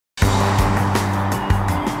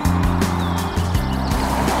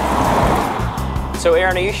So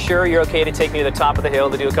Aaron, are you sure you're okay to take me to the top of the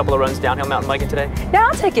hill to do a couple of runs downhill mountain biking today? Yeah,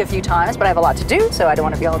 I'll take you a few times, but I have a lot to do, so I don't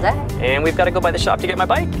want to be all day. And we've got to go by the shop to get my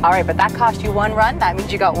bike. All right, but that cost you one run. That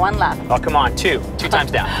means you got one left. Oh, come on, two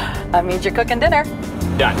times down. That means you're cooking dinner.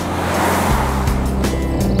 Done.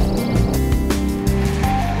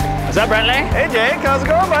 What's up, Brentley? Hey, Jake. How's it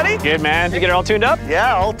going, buddy? Good, man. Did you get it all tuned up?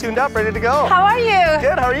 Yeah, all tuned up, ready to go. How are you?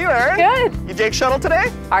 Good. How are you, Aaron? Good. You Jake shuttle today?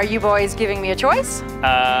 Are you boys giving me a choice?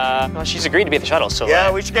 Well, she's agreed to be at the shuttle, so... Yeah,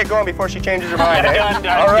 we should get going before she changes her mind, eh? Done.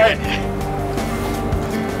 All right.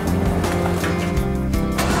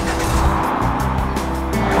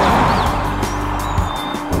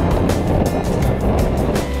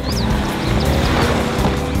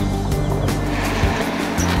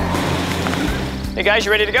 Hey, guys,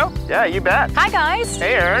 you ready to go? Yeah, you bet. Hi, guys.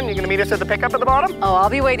 Hey, Aaron, you gonna meet us at the pickup at the bottom? Oh,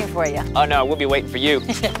 I'll be waiting for you. Oh, no, we'll be waiting for you.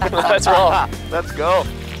 Let's roll. Let's go.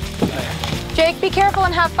 Jake, be careful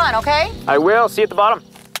and have fun, okay? I will. See you at the bottom.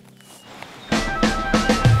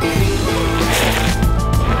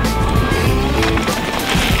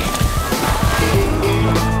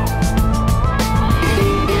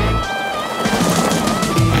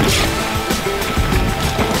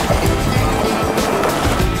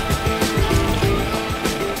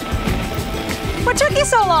 What took you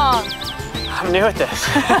so long? I'm new at this.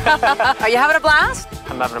 Are you having a blast?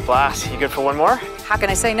 I'm having a blast. You good for one more? How can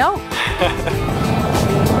I say no?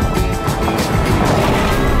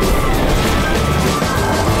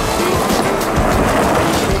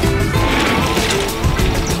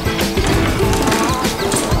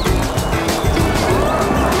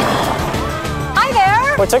 Hi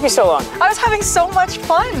there. What took you so long? I was having so much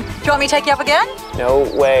fun. Do you want me to take you up again? No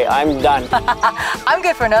way. I'm done. I'm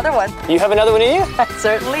good for another one. You have another one in you? I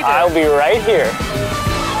certainly do. I'll be right here.